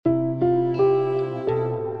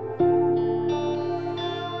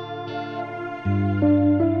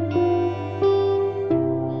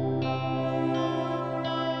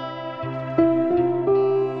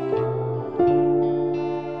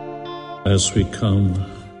as we come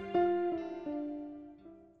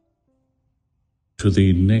to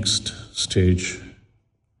the next stage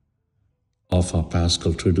of our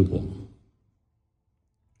Paschal Triduum,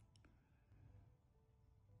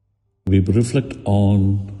 we reflect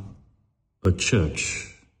on a church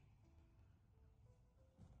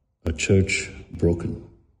broken.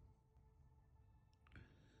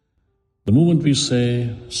 The moment we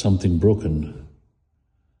say something broken,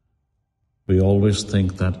 we always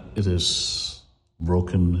think that it is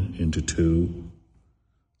broken into two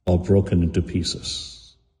or broken into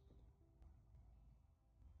pieces.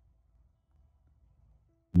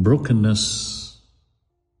 Brokenness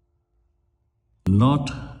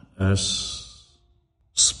not as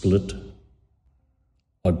split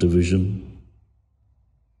or division,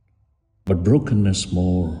 but brokenness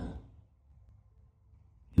more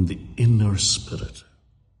in the inner spirit,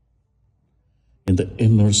 in the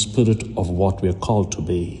inner spirit of what we are called to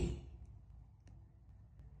be.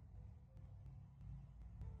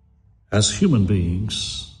 As human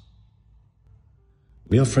beings,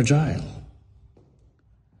 we are fragile.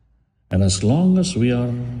 And as long as we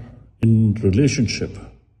are in relationship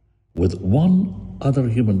with one other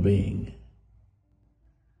human being,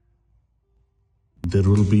 there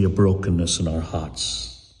will be a brokenness in our hearts.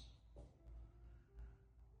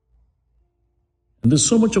 And there's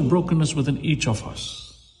so much of brokenness within each of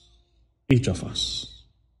us.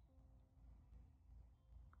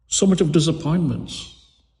 So much of disappointments.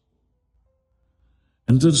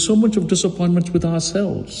 And there's so much of disappointment with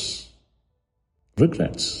ourselves.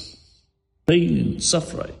 Regrets, pain,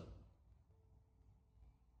 suffering.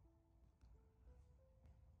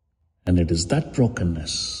 And it is that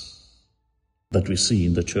brokenness that we see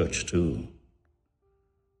in the church too.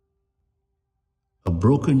 A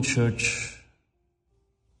broken church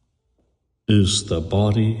is the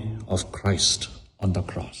body of Christ on the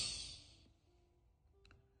cross.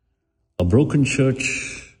 A broken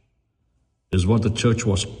church is what the church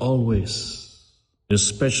was always,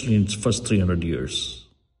 especially in its first 300 years.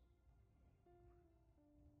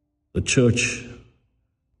 The church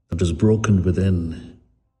that is broken within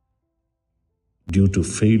due to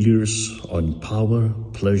failures on power,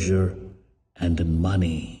 pleasure, and in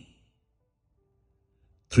money.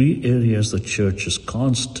 3 areas the church is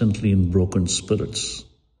constantly in broken spirits,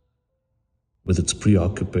 with its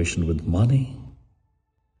preoccupation with money,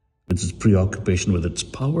 with its preoccupation with its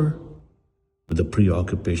power, with the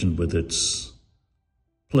preoccupation with its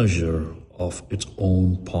pleasure of its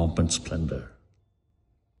own pomp and splendor.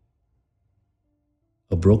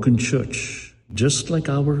 A broken church, just like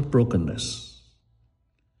our brokenness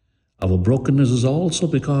is also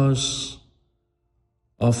because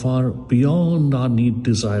of our beyond our need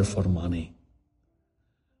desire for money,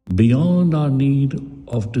 beyond our need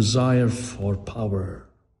of desire for power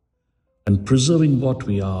and preserving what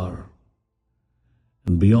we are,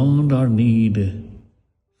 and beyond our need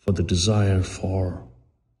for the desire for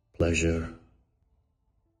pleasure.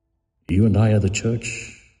 You and I are the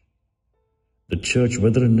church,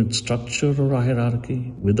 whether in its structure or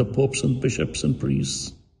hierarchy, with the popes and bishops and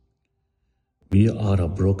priests. We are a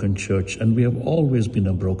broken church, and we have always been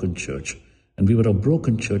a broken church. And we were a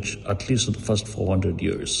broken church at least in the first 400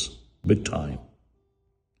 years, big time.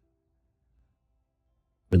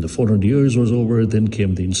 When the 400 years was over, then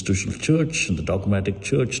came the institutional church, and the dogmatic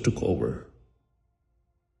church took over.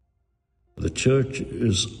 The church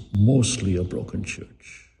is mostly a broken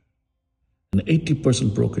church, an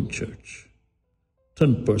 80% broken church,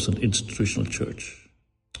 10% institutional church.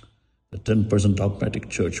 The 10% dogmatic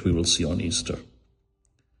church we will see on Easter.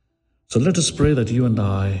 So let us pray that you and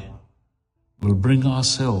I will bring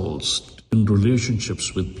ourselves in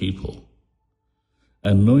relationships with people,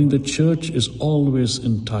 and knowing the church is always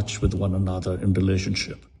in touch with one another in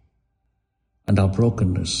relationship, and our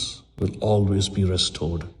brokenness will always be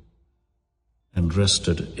restored and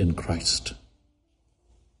rested in Christ.